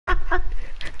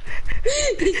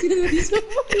That's gonna be so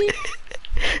funny.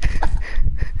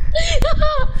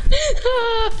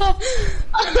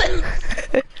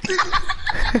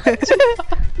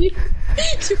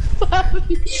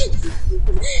 Chupapi.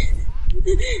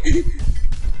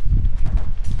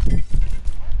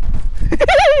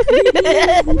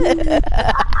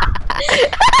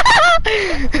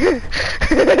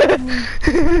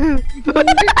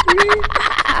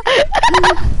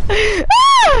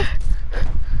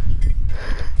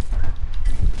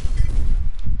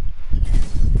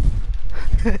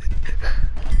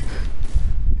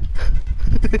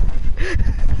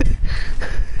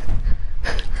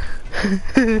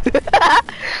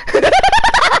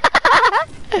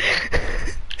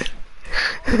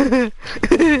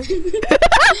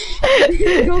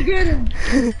 Go get him.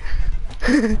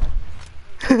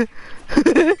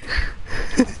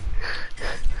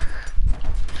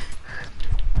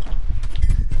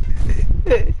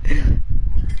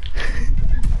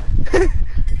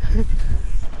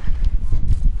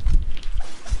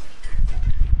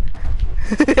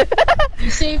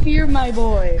 You're safe here, my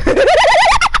boy.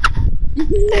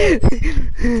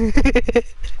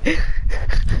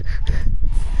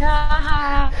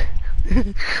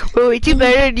 Wait, you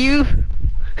better than you.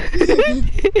 Do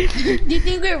you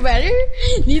think we're better?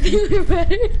 Do you think we're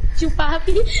better?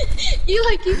 Chupapi? You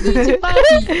like you do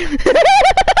chupapi.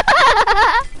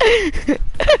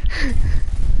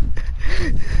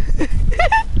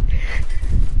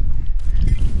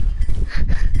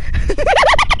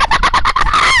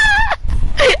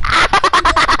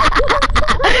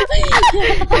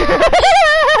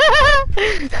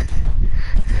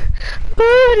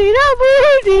 Booty, no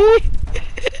booty.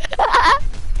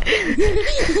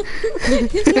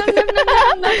 Nom nom nom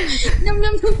nom nom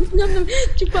nom nom nom nom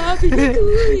chupapi.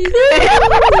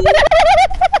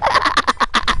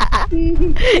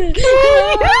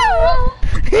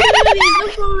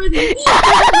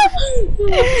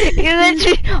 You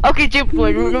literally, okay, Chip,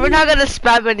 we're not gonna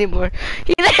spam anymore.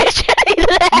 You literally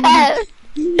left.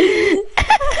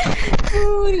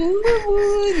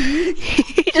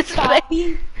 He just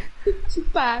Chupapi.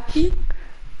 Chupapi.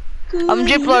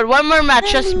 Driplord, one more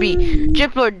match, trust me.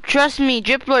 Driplord, trust me,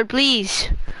 Driplord, please.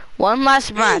 One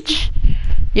last match.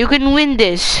 You can win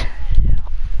this.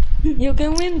 You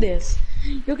can win this.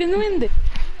 You can win this.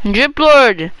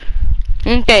 Driplord.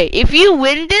 Okay, if you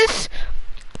win this,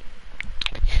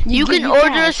 you can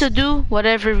order us to do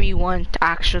whatever we want,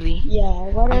 actually. Yeah,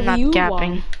 whatever I'm not you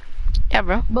capping. want. Yeah,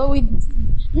 bro. But we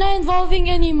not involving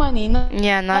any money. Not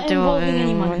involving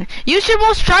any money. Use your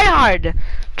most try hard.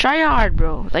 Try hard,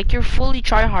 bro. Like you're fully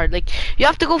try hard. Like you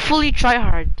have to go fully try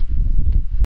hard.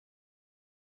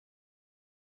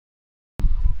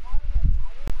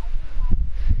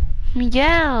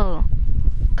 Miguel,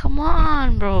 come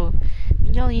on, bro.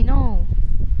 Miguel, you know.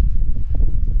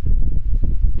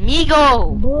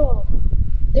 Migo. Bro,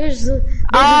 there's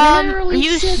literally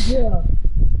use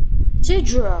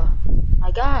Sidra,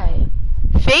 my guy.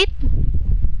 Fate.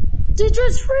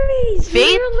 Sidra's freeze.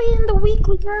 Fate? Literally in the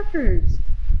weekly characters.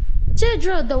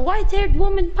 Sidra, the white-haired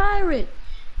woman pirate.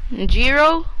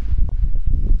 Jiro.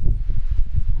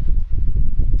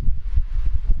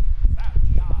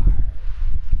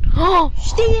 Oh,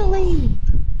 Steely.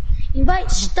 Invite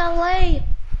Stale.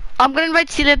 I'm gonna invite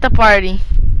Steely at the party.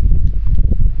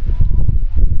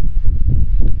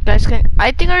 Guys,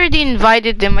 I think I already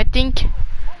invited them. I think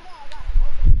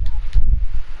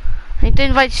I need to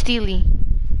invite Steely.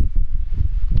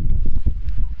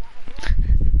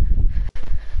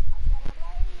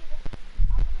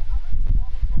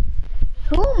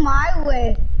 Who am I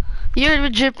with? You're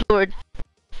with Driplord.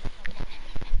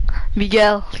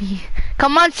 Miguel.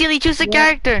 Come on, Steely, choose a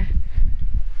character.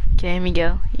 Okay,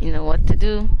 Miguel, you know what to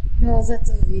do. No, that's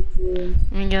a video.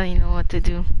 Miguel, you know what to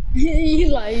do.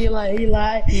 Eli.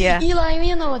 Yeah. Eli,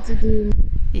 you know what to do.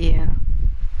 Yeah.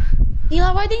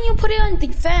 Eli, why didn't you put it on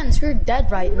defense? You're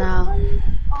dead right now.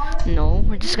 No,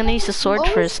 we're just gonna use the sword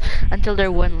first until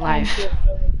they're one life.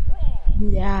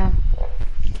 Yeah.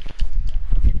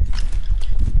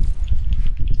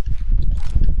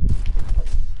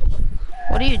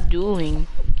 What are you doing?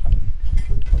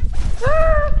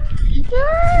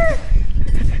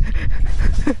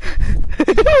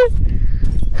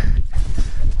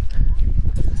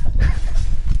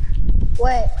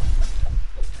 What?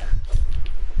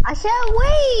 I said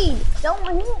wait! Don't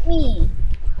hit me!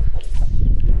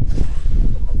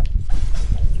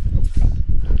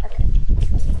 Okay.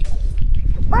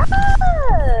 Bro!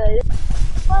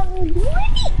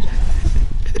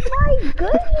 My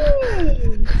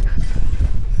goodness!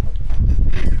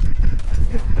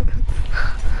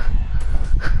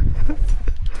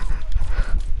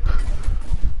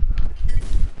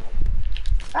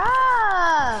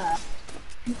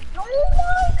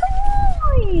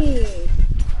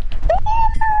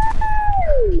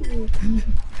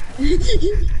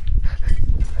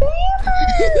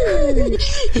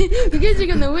 You guys are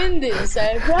gonna win this,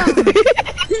 I promise. You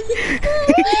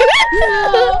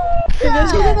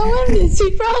guys are gonna win this,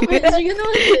 you promise. You're gonna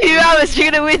win this. You promise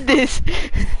you're gonna win this.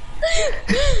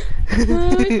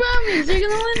 We promise you're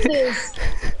gonna win this.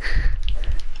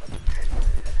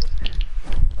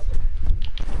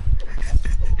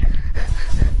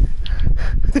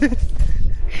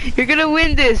 You're gonna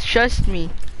win this, trust me.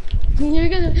 You're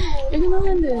gonna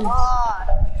win this.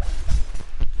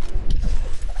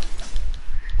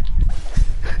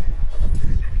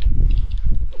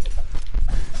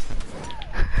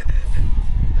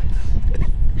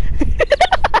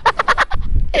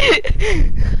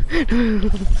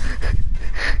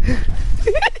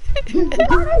 You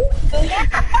got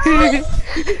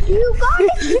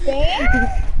it there?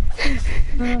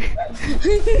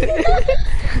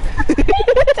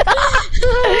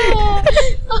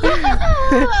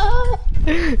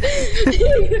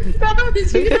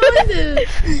 Promise you're gonna win this.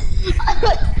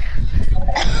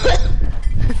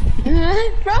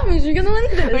 I promise you're gonna win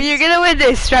this. You're gonna win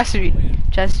this, trust me.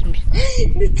 Trust me.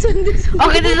 This one.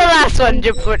 Okay, this is the last one,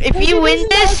 Jiplord. If you win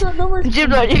this, Jiplord,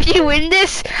 Jiplord, if you win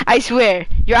this, I swear,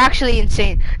 you're actually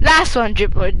insane. Last one,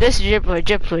 Jiplord. This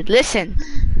Jiplord. Listen.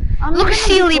 Look,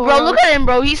 Sealy, bro. Look at him,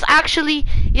 bro. He's actually,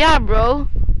 yeah, bro.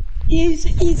 He's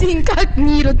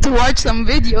incognito to watch some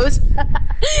videos.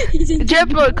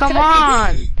 Jiplord, come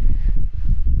on.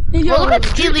 Yo, Bro, look at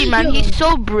Steely, man. yo. He's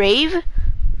so brave.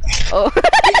 Oh.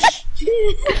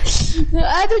 No,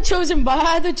 I had to choose him, but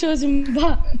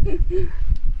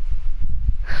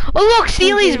Oh, look,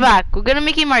 Steely's back. We're gonna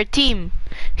make him our team.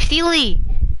 Steely,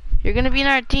 you're gonna be in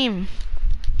our team.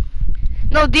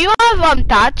 No, do you have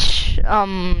Thatch,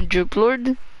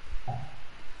 Driplord?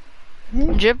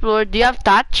 Driplord, do you have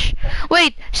Thatch?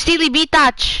 Wait, Steely, be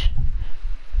Thatch.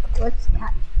 What's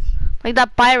that? Like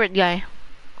that pirate guy.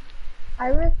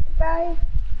 Pirate guy?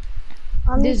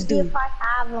 Let me This see dude. if I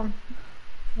have him.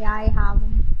 Yeah, I have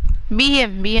him. Be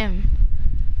him.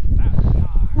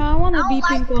 I wanna I be don't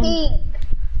pink like one. pink.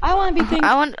 I wanna be pink.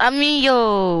 I mean,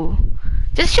 yo.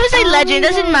 Just choose a legend,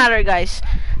 doesn't matter, guys.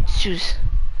 Just choose.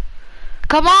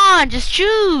 Come on, just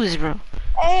choose, bro.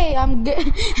 Hey, I'm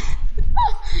good.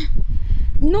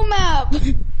 New map.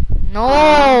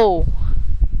 No.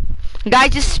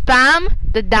 Guys, just spam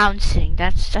the down thing.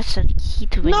 That's a key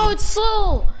to winning. No, it's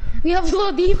slow. We have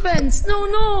slow defense.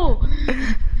 No.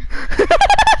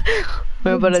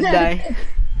 We're about to die.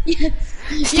 Yes.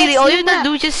 Steely, Yes, all new you have to map.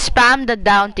 do is just spam the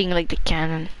down thing like the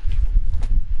cannon.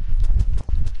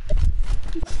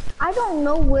 I don't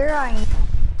know where I am.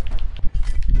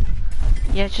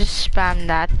 Yeah, just spam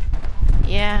that.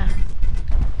 Yeah.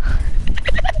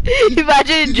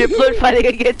 Imagine Driplord fighting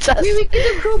against us. We can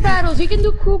do crew battles. We can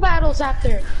do crew battles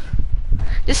after.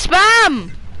 Just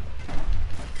spam!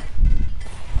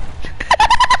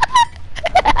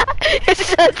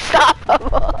 It's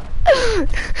unstoppable.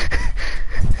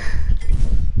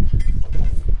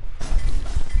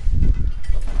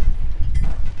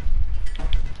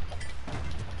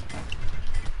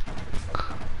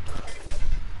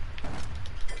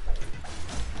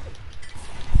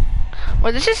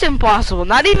 Well, this is impossible.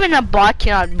 Not even a bot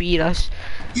cannot beat us.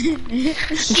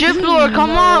 Driplord,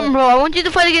 come on, bro. I want you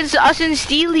to fight against us and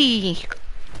Steely.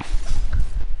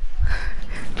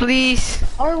 Please.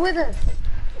 Or with us.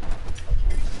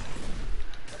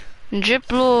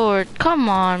 Driplord, come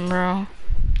on, bro.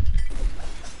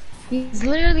 He's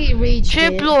literally rage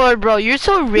bit. Driplord, bro, you're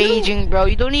so raging, bro.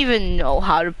 You don't even know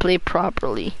how to play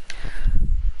properly.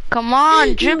 Come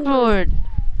on, Driplord.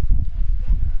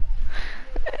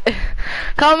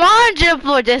 Come on,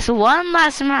 Driplord. Just one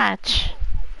last match.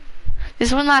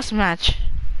 Just one last match.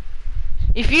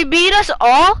 If you beat us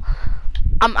all,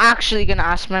 I'm actually gonna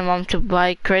ask my mom to buy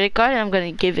a credit card and I'm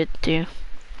gonna give it to you.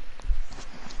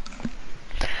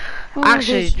 Oh,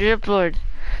 Actually, this Driplord.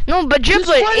 No, but part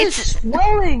Driplord, is it's...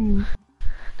 swelling.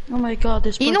 Oh my god,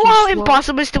 this You part know is how swelling.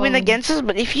 impossible it is to win against us,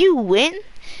 but if you win,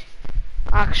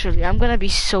 actually, I'm gonna be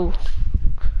so...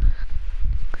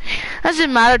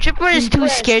 Doesn't matter, Driplord is too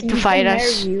Impressed. scared to He's fight gonna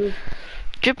us. marry you.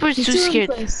 Driplord's He's too too scared.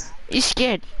 impressed. He's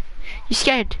scared. He's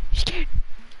scared. He's scared.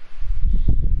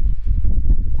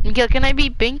 Miguel, can I be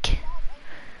pink?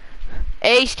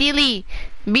 Hey, Steely,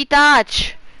 be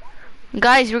Thatch.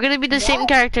 Guys, we're gonna be the same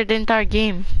character the entire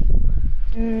game.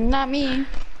 Not me.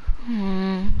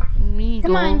 Me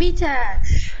Come go. on, be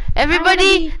Thatch.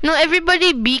 Everybody, no,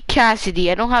 everybody be Cassidy.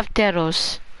 I don't have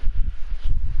Teros.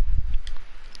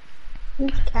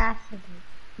 Who's Cassidy?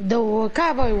 The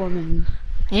cowboy woman.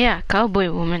 Yeah, cowboy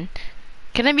woman.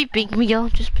 Can I be pink, Miguel?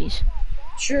 Just please.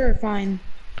 Sure, fine.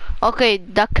 Okay,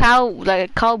 like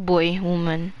a cowboy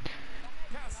woman.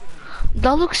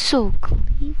 That looks so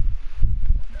clean.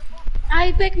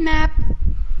 I pick map.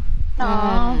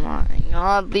 Oh my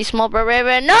god, please small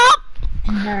forever. No!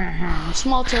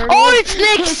 Small turtle. Oh, it's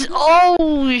next! Oh,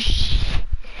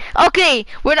 okay,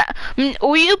 we're not.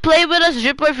 Will you play with us,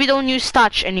 Dripper, if we don't use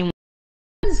Thatch anymore?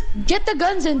 Get the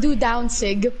guns and do down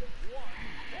sig.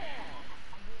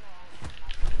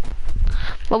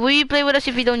 But will you play with us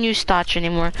if we don't use Thatch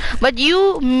anymore? But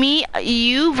you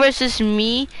versus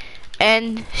me,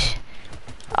 and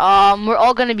we're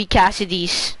all gonna be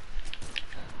Cassidy's.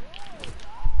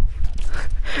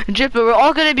 Dripper, we're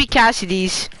all gonna be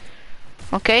Cassidy's.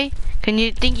 Okay? Can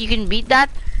you think you can beat that?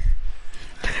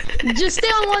 Just stay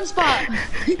on one spot.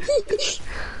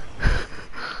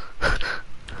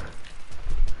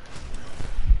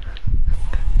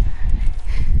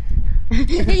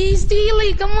 Hey,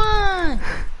 Steely, come on.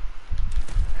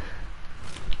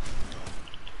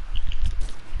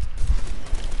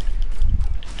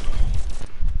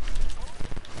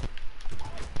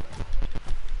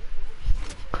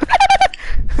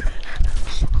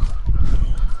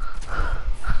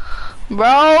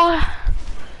 Bro.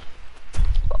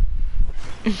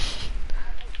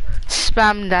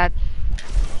 Spam that.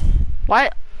 Why?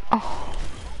 Oh.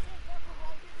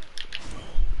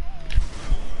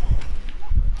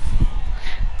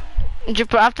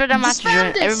 Dripper, after the match,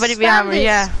 everybody be hammer,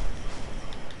 yeah.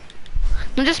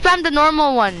 No, just spam the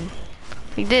normal one.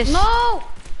 Like this. No!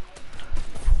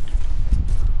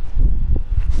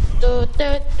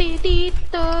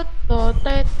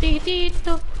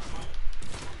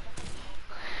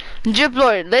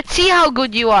 Dripper, let's see how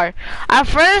good you are. At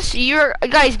first,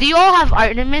 guys, do you all have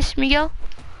Artemis, Miguel?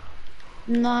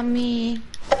 Not me.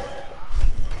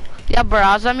 Yeah,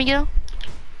 Barraza, Miguel?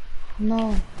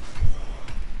 No.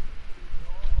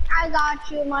 I got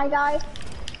you, my guy.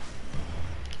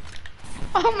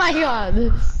 Oh my god.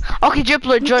 Okay,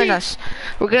 Dripper, join us.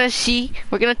 We're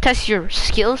gonna test your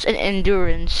skills and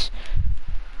endurance.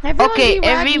 Okay,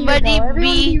 everybody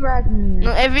be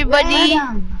no, everybody.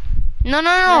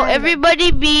 No.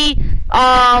 Everybody be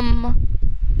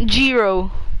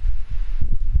Giro.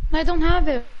 I don't have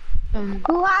it.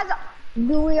 Who has?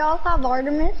 Do we all have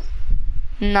Artemis?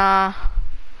 Nah.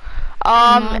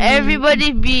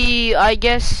 Everybody be, I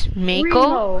guess,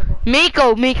 Mako.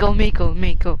 Mako.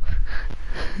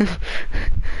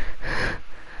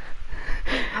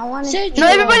 I want to. No,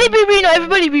 everybody be Reno.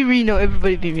 Everybody be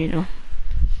Reno.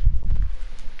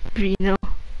 Reno.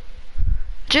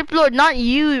 Driplord, not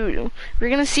you. We're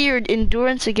gonna see your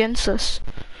endurance against us.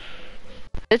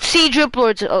 Let's see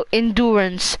Driplord's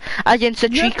endurance against the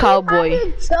tree cowboy.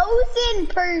 I'm a chosen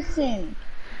person.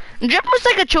 Driplord's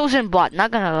like a chosen bot,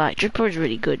 not gonna lie. Driplord's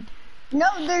really good. No,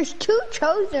 there's two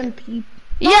chosen people.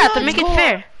 Yeah, to make it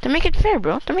fair. To make it fair,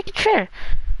 bro. To make it fair.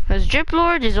 Because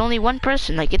Driplord is only one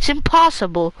person. Like, it's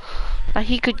impossible that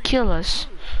he could kill us.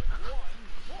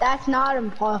 That's not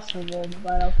impossible,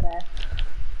 but okay.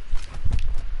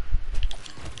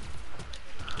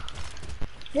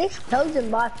 This chosen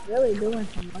bot's really doing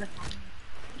some work.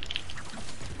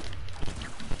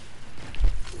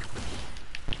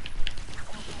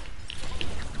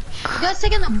 You guys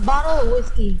taking a bottle of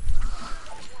whiskey.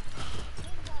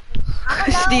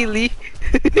 Steely.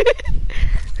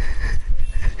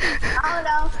 I don't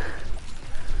know.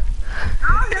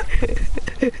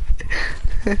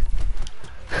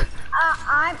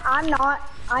 I'm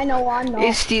not. I know I'm not.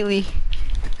 It's Steely.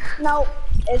 No,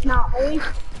 it's not me.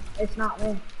 It's not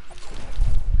me.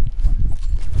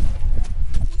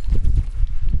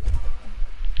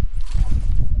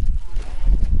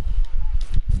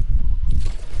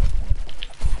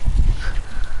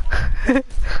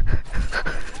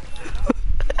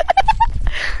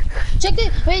 Check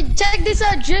this. Wait, check this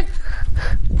out, Drip.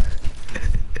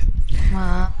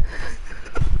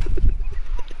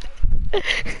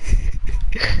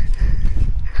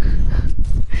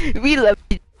 We love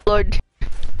you, Lord.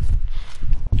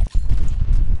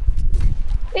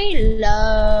 We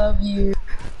love you.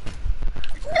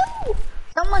 No!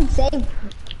 Someone saved me.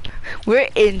 We're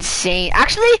insane.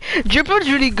 Actually, Dripper's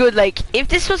really good. Like, if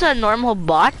this was a normal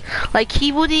bot, like,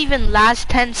 he wouldn't even last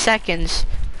 10 seconds.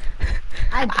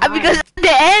 Because at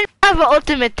the end, I have an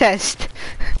ultimate test.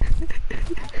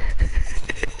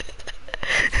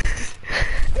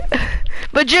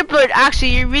 But Dripper,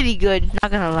 actually, you're really good.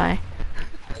 Not gonna lie.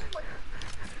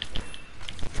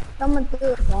 Someone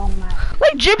threw a bomb at.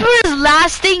 Like, Dripper is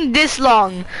lasting this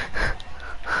long.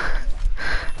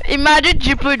 Imagine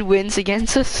Dripper wins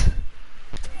against us.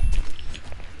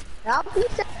 That'll be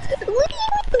so. Leave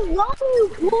me alone, you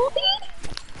bully!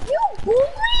 You bully!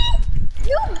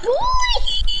 You bully!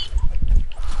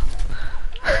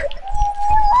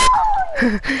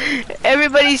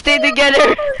 Everybody stay together.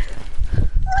 Leave me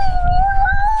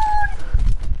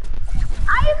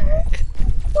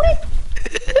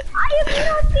I am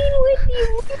nothing with you.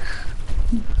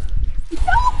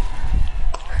 No.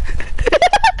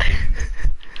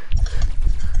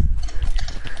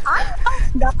 I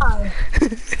don't die.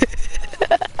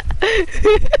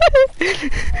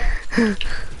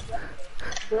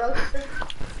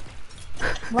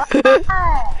 What?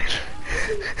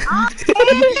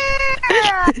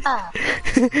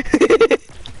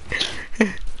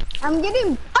 I'm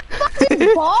getting fucking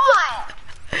bought.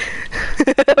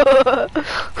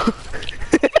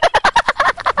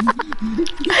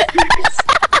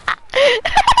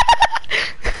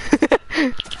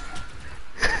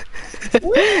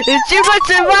 You must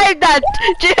survive that.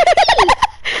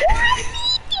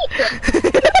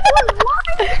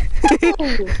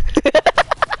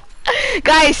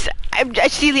 Guys,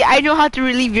 Steely, I know how to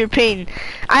relieve your pain.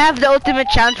 I have the ultimate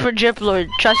chance for Drip Lord.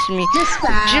 Trust me. Just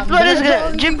spam.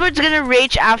 Drip Lord's gonna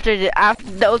rage after the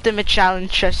ultimate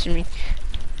challenge. Trust me.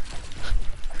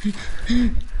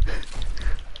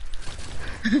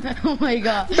 Oh my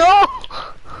god. No.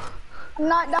 I'm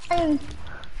not dying.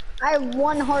 I have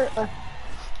 1 heart left.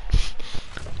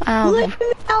 Leave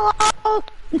me alone.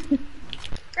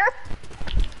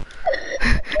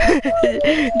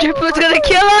 Driplet's gonna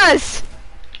kill us!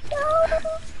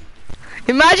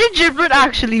 Imagine Driplet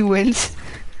actually wins.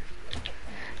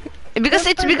 Because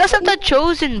it's because of the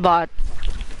chosen bot.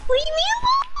 Leave me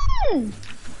alone.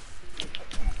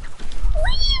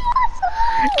 Leave us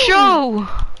alone. Joe!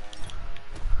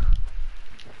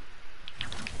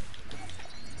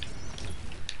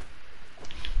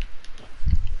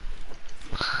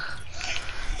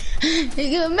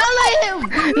 You melee him!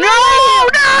 No!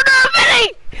 Billy!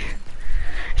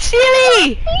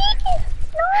 Steely!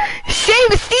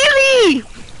 Save Steely!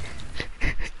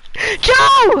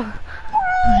 Joe!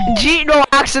 No,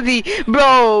 actually,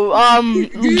 bro,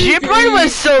 Dripper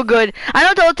was so good. I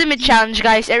know the ultimate challenge,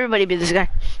 guys. Everybody beat this guy.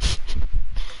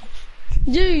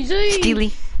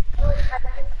 Steely.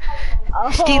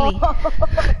 Steely.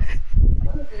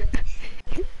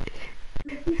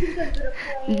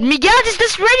 Miguel,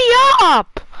 just ready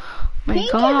up! My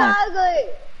Pink god. is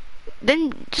ugly.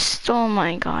 Then just, oh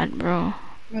my god, bro.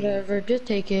 Whatever, just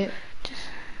take it.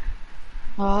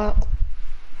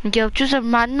 Miguel, choose a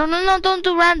map. No, don't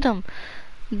do random.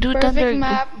 Do Perfect thunder.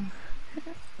 map.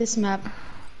 This map.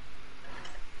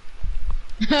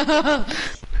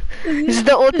 This is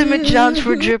the ultimate challenge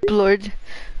for Drip Lord.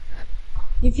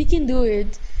 If you can do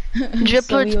it. Drip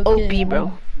So Lord's you OP, can.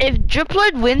 bro. If Drip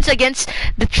Lord wins against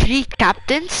the 3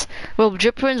 captains, well,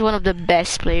 Drip Lord is one of the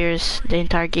best players in the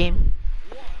entire game.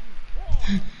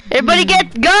 Everybody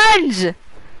get guns! Leave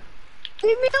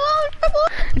me alone.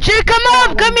 Come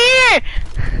up, come here!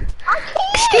 I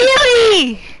can't.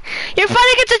 Steely! You're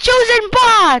fighting against a chosen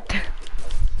bot!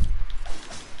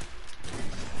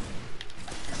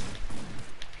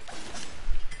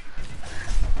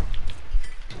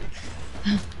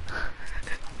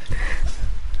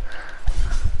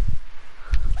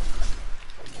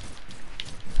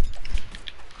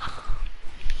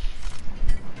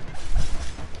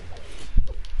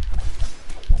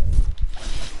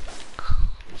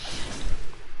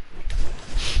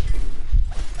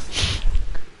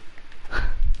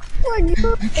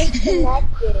 You're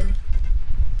disconnected.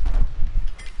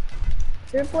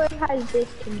 Your boy has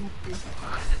disconnected.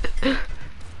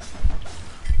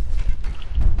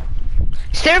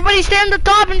 Everybody stay on the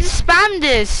top and just spam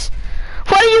this!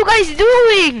 What are you guys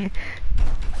doing?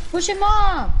 Push him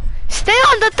up! Stay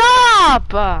on the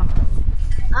top!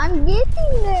 I'm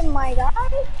getting there, my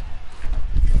guy.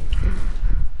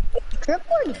 Is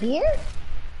Triplet here?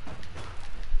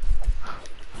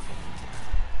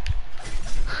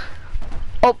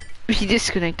 Oh, he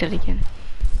disconnected again.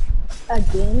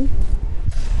 Again?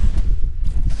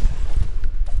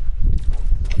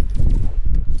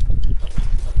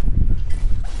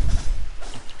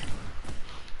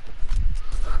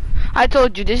 I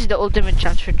told you, this is the ultimate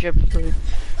chance for Drip Lord.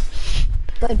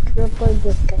 But Triplet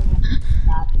disconnected.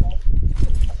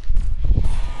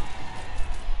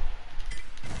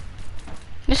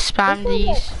 Just spam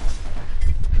these.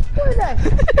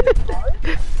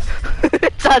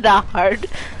 It's not that hard.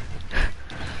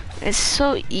 It's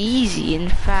so easy, in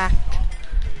fact.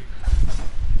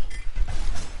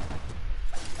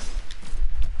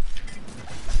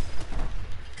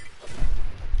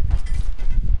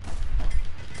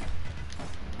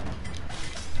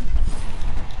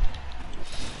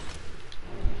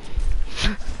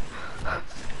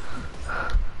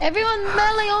 Everyone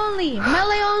melee only!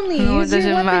 Melee only! No, it Use your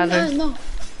doesn't weapon. matter. No.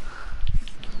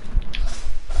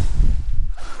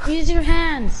 Use your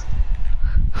hands.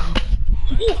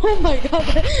 Oh my god,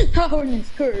 that one is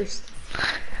cursed.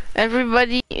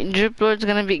 Everybody, Drip Lord's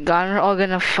gonna be gone. We're all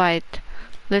gonna fight.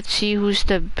 Let's see who's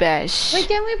the best. Wait,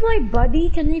 can we play buddy?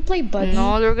 Can we play buddy?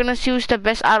 No, we're gonna see who's the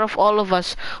best out of all of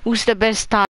us. Who's the best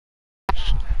top?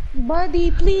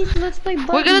 Buddy, please, let's play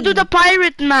buddy. We're gonna do the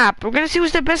pirate map. We're gonna see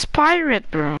who's the best pirate,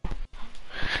 bro.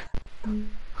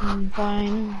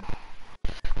 Fine.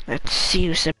 Let's see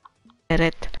who's the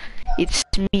pirate. It's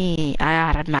me,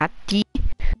 Matty.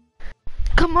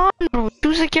 Come on, bro.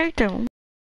 Choose a character.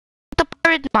 The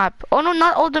pirate map. Oh no,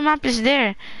 not all the map is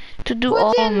there to do Put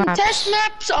all in maps. test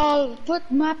maps all. Put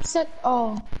maps at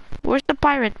all. Where's the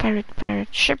pirate?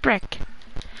 Shipwreck.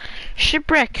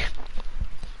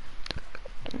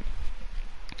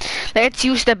 Let's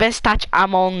use the best touch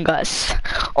among us.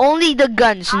 Only the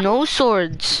guns, no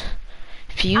swords.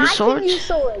 If you use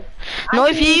swords,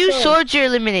 if you use swords, you're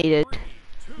eliminated.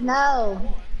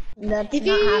 No. That's if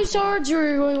you use swords,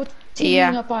 you're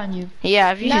teaming up on you.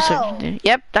 Yeah, if you use swords.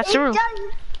 Yep, that's the rule.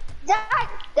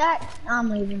 That I'm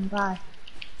leaving. Bye.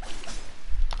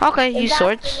 Okay, use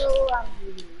swords.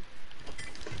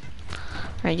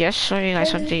 I guess so. You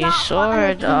guys want to use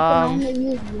sword. You can only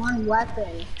use one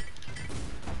weapon.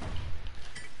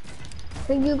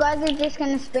 So you guys are just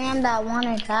gonna spam that one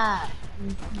attack.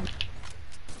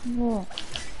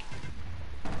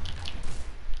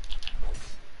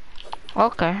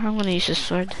 Okay, I'm gonna use a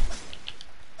sword.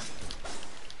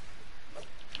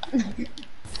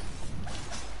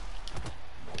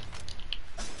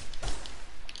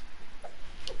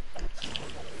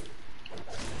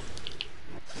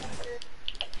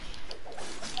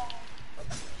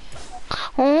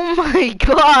 Oh my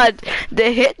god, the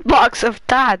hitbox of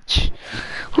Thatch.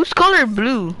 Who's color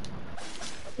blue?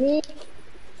 Me?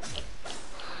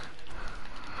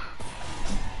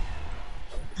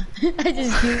 I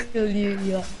just killed you,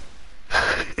 yeah.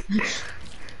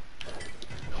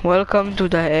 Welcome to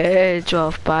the edge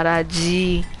of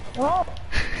Paradis. Oh.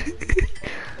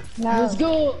 No. Let's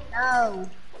go. No.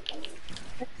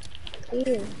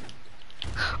 Ew.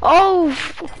 Oh!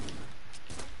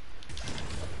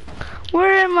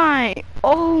 Where am I?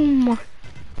 Oh my.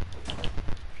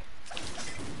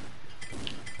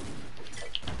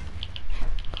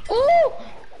 Oh!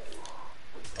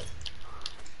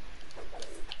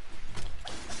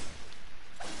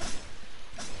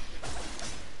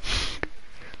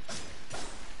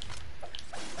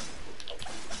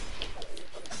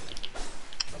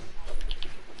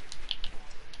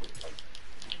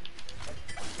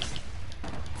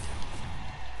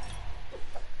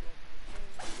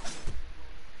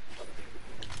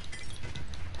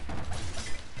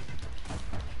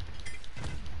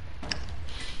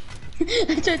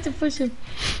 I tried to push him.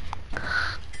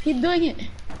 Keep doing it.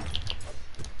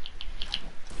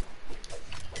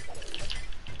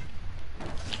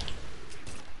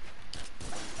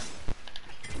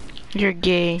 You're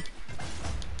gay.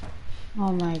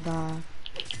 Oh my god.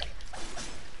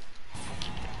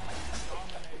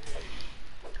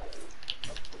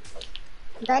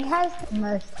 Red has the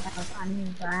most health on his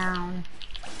brown.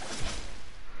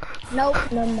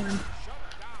 Nope, no one.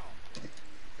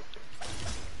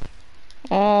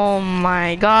 Oh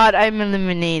my god, I'm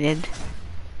eliminated.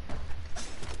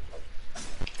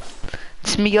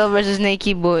 It's Miguel versus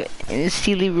Snakey Boy. It's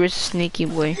Steely versus Snakey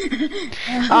Boy.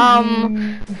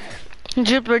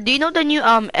 Dripper, do you know the new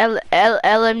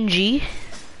LMG?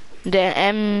 The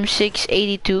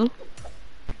M682?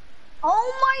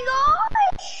 Oh my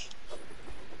gosh!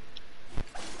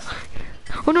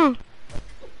 Oh no!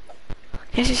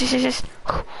 Yes.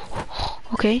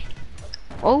 Okay.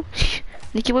 Oh,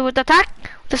 Snakey Boy with the attack!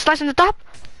 The slice on the top!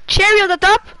 Cherry on the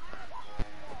top!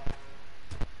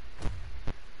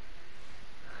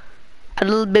 A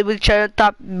little bit with cherry on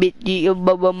top, bit you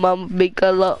baba mom, big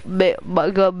a lot, bit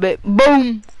baga bit,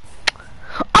 boom!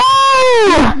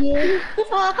 Oh!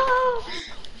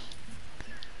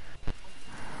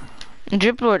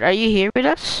 Drip Lord, are you here with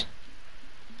us?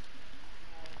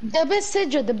 The best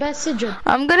Sidra.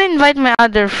 I'm gonna invite my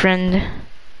other friend.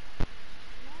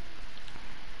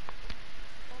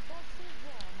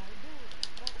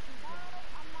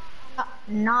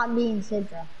 Not being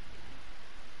Sidra.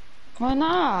 Why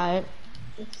not?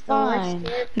 It's fine.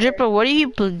 Dripper, what are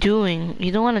you doing?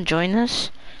 You don't want to join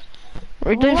us?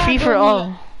 We're doing What free for are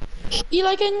all.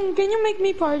 Eli, can you make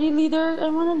me party leader? I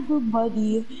wanna do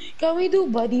buddy. Can we do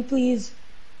buddy, please?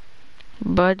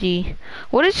 Buddy.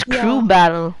 What is crew Yeah.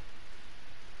 battle?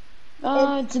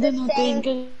 It's the new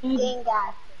thing.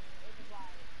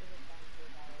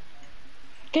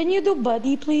 Can you do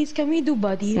buddy, please? Can we do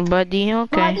buddy? Buddy,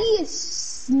 okay. Buddy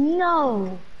is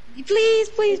no.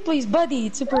 Please, buddy.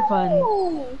 It's super fun.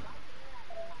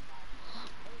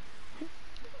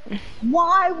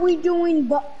 Why are we doing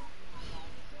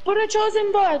Put a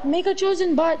chosen bot. Make a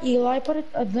chosen bot, Eli. Put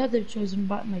another chosen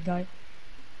bot, my guy.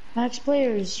 Max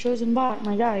players, chosen bot,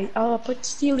 my guy. Put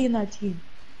Steely in that team.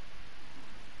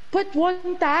 Put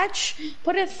one Thatch.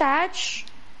 Put a Thatch.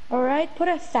 Alright, put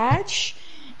a Thatch.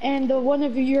 And one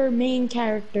of your main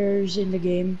characters in the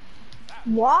game.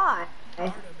 Why?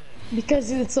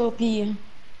 Because it's OP.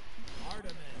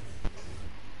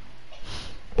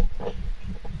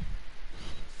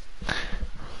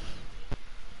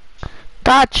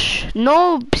 Touch.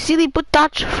 No, silly, put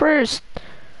touch first.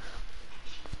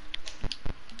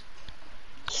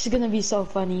 It's gonna be so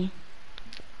funny.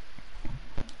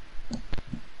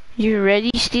 You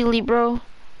ready, Steely, bro?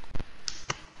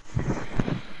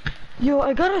 Yo,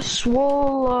 I got a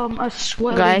swell.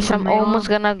 Guys, I'm almost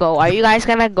gonna go. Are you guys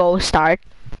gonna go start?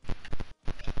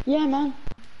 Yeah, man.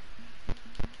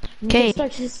 Okay.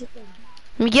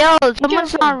 Miguel,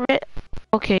 someone's not ready.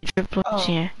 Okay, triple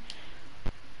here.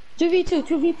 2v2,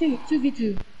 2v2,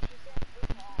 2v2.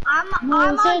 I'm No, it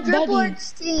on said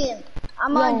Dripworks team.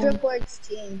 I'm on Dripworks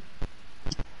team.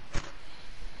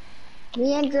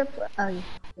 Me and Drip. Oh,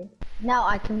 now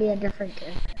I can be a different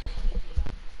character.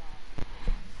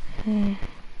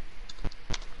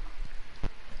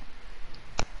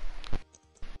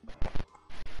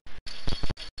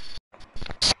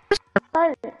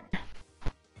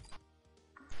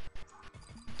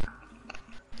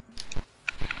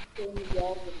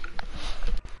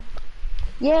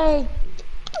 Yay!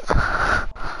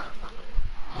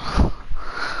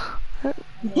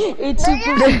 It's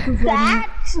super funny.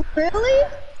 That's really?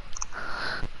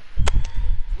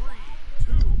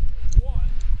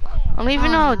 I don't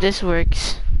even know how this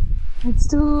works. It's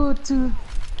too.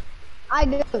 I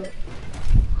do.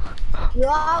 You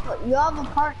have a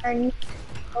partner.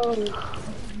 And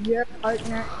your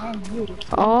partner and you.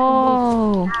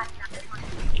 Oh.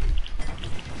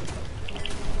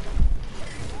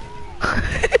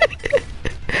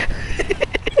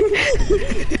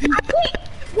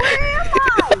 Where am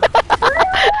I?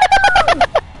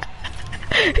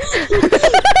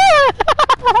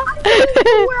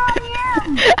 Where I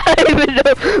am? I don't even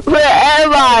know. Where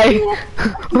am I?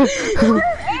 I see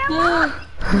someone.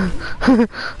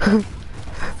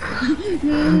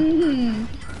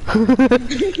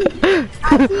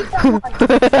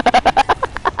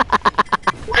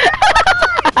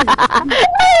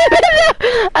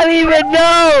 I don't even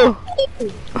know.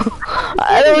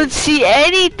 I don't see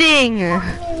anything.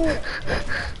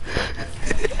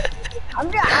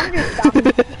 I'm just dumb.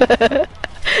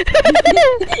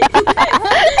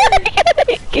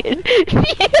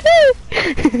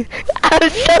 I'm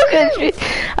so confused.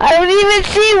 I don't even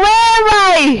see. Where am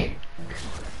I?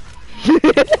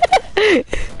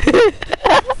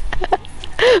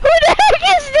 Who the heck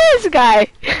is this guy?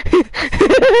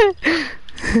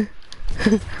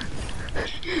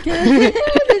 This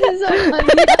is so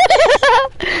funny.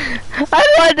 I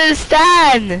don't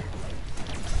understand.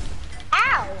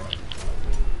 Ow!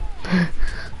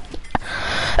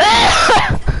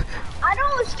 I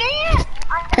don't understand.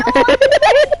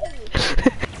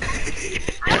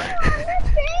 I don't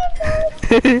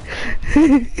understand.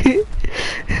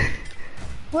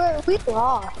 We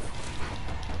lost.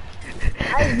 I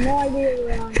have no idea where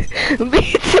we're on. Me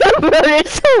too, brother.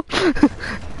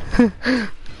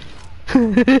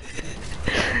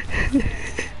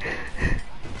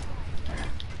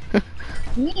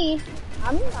 Me? I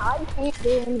can't do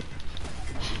anything.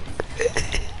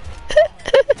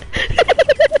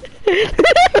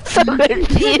 I'm so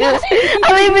confused. I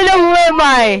don't even know who am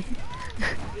I.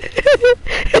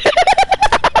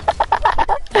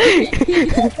 Okay?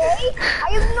 I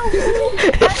have no clue.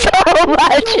 So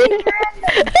much.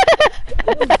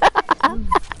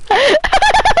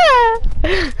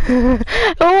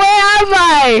 Where am I?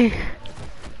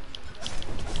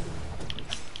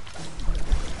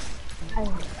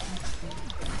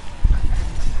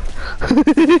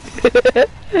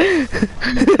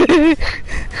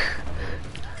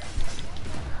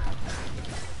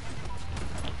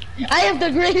 I have the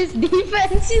greatest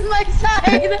defense in my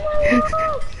side.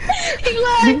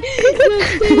 Eli,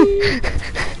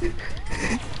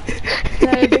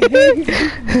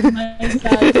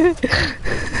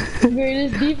 the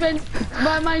greatest defense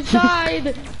by my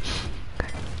side.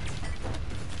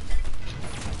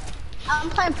 I'm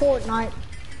playing Fortnite.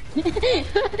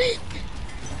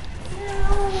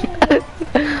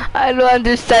 I don't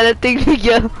understand a thing,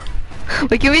 Miguel.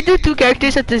 Wait, can we do two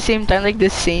characters at the same time, like the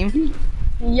same?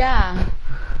 Yeah.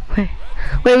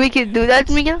 Wait, we can do that,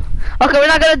 Miguel? Okay, we're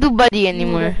not gonna do buddy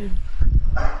anymore.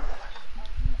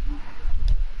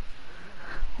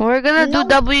 We're gonna do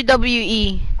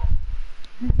WWE.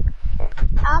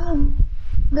 I'm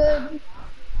good.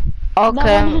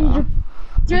 Okay. 100,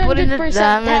 Put in the 300%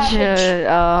 damage.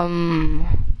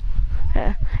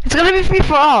 It's gonna be free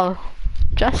for all.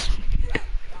 Just.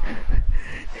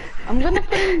 I'm gonna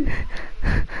put in.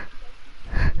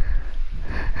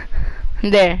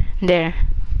 There.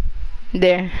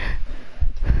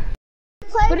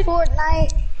 Play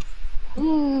Fortnite.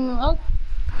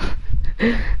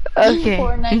 Okay.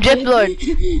 Fortnite. Jet Lord.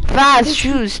 Fast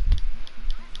shoes.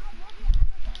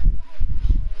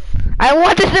 I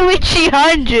wanted to win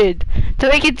 300 to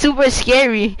make it super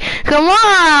scary. Come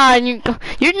on,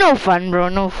 you're no fun, bro.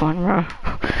 No fun, bro.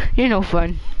 You're no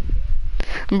fun,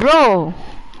 bro.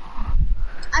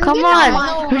 Come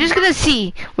on, we're just gonna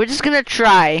see. We're just gonna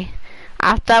try.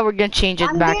 After that, we're gonna change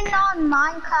it back. I'm getting on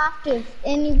Minecraft if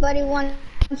anybody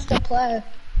wants to play.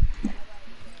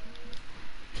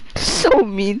 So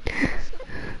mean.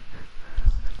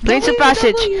 Plains of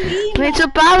Passage. Plains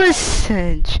of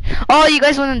Passage. Oh, you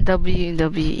guys want a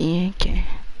WWE? Okay.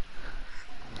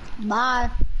 Bye.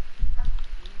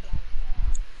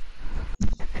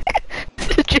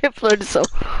 Tripler so.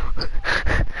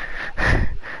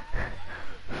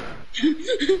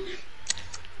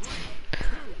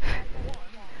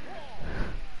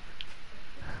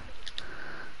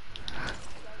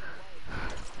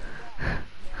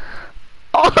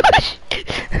 Oh shit.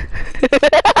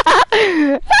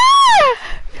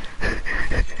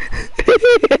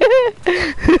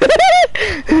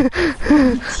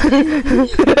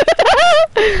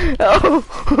 Oh.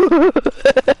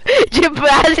 Jim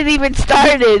hasn't even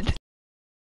started.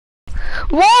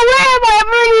 Whoa, where am I? I'm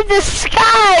already in the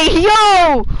sky!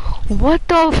 Yo! What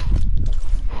the f—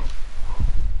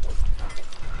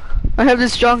 I have the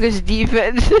strongest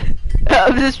defense. I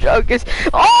have the strongest—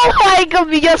 Oh my god,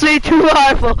 Miguel's way too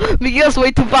powerful! Miguel's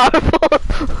way too powerful!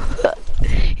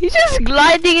 He's just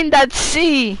gliding in that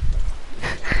sea!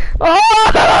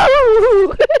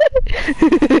 Oh!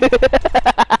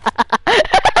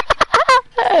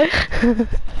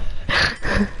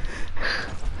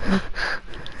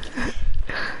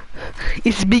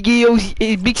 It's Big EO,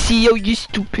 Big CEO, you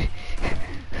stupid.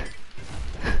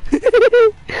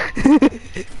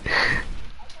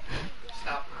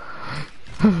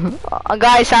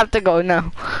 Guys have to go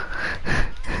now.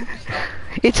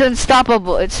 It's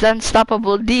unstoppable. It's the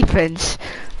unstoppable defense.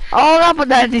 Oh, na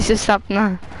that needs to stop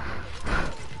now.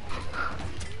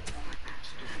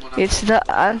 It's the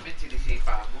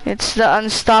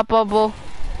unstoppable.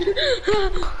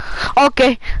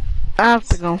 Okay, I have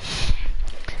to go.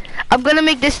 I'm gonna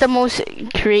make this the most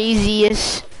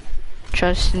craziest.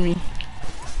 Trust me.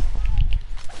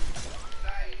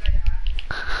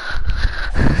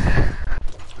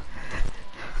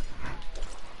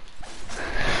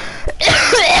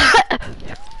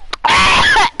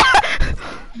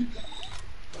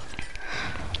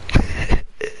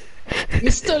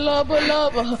 Mr. Lava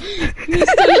Lava.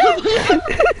 Mr. Lava Lava.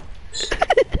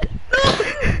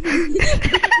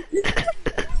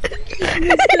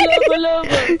 Mr. Lava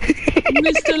Lava.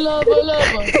 Mr. Lava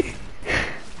Lava.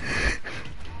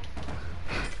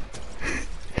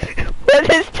 What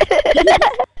is that?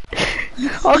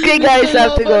 Okay guys, I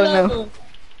have to go now.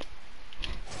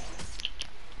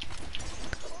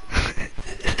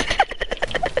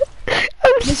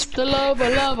 Mr. Lava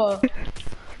Lava.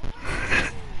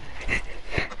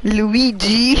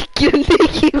 Luigi, kill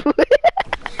you.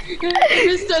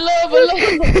 Mr. Lava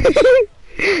Lava.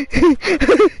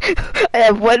 I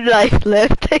have one life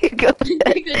left. There you go.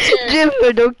 Take a chair.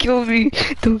 Jimper, don't kill me.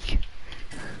 Don't kill.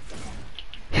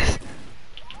 Yes.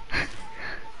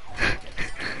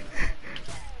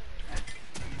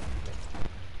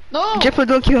 No. Jimper,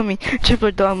 don't kill me.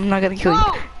 Jimper, don't. I'm not gonna kill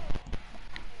you.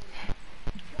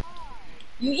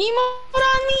 You emote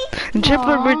on me?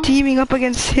 Jimper, we're teaming up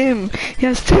against him. He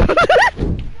has to.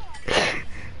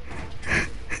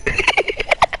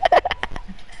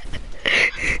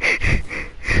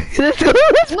 Let's go.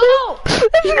 Let's No.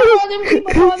 Team upon him. Team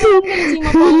upon him. I'm gonna team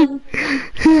upon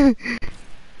him.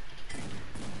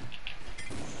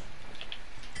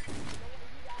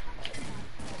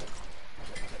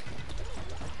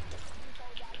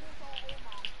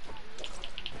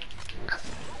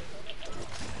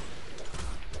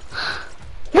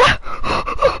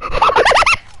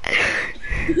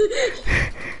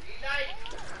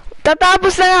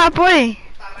 Tatapos na nga po eh.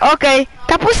 Okay,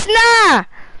 tapos na!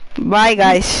 Bye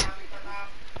guys.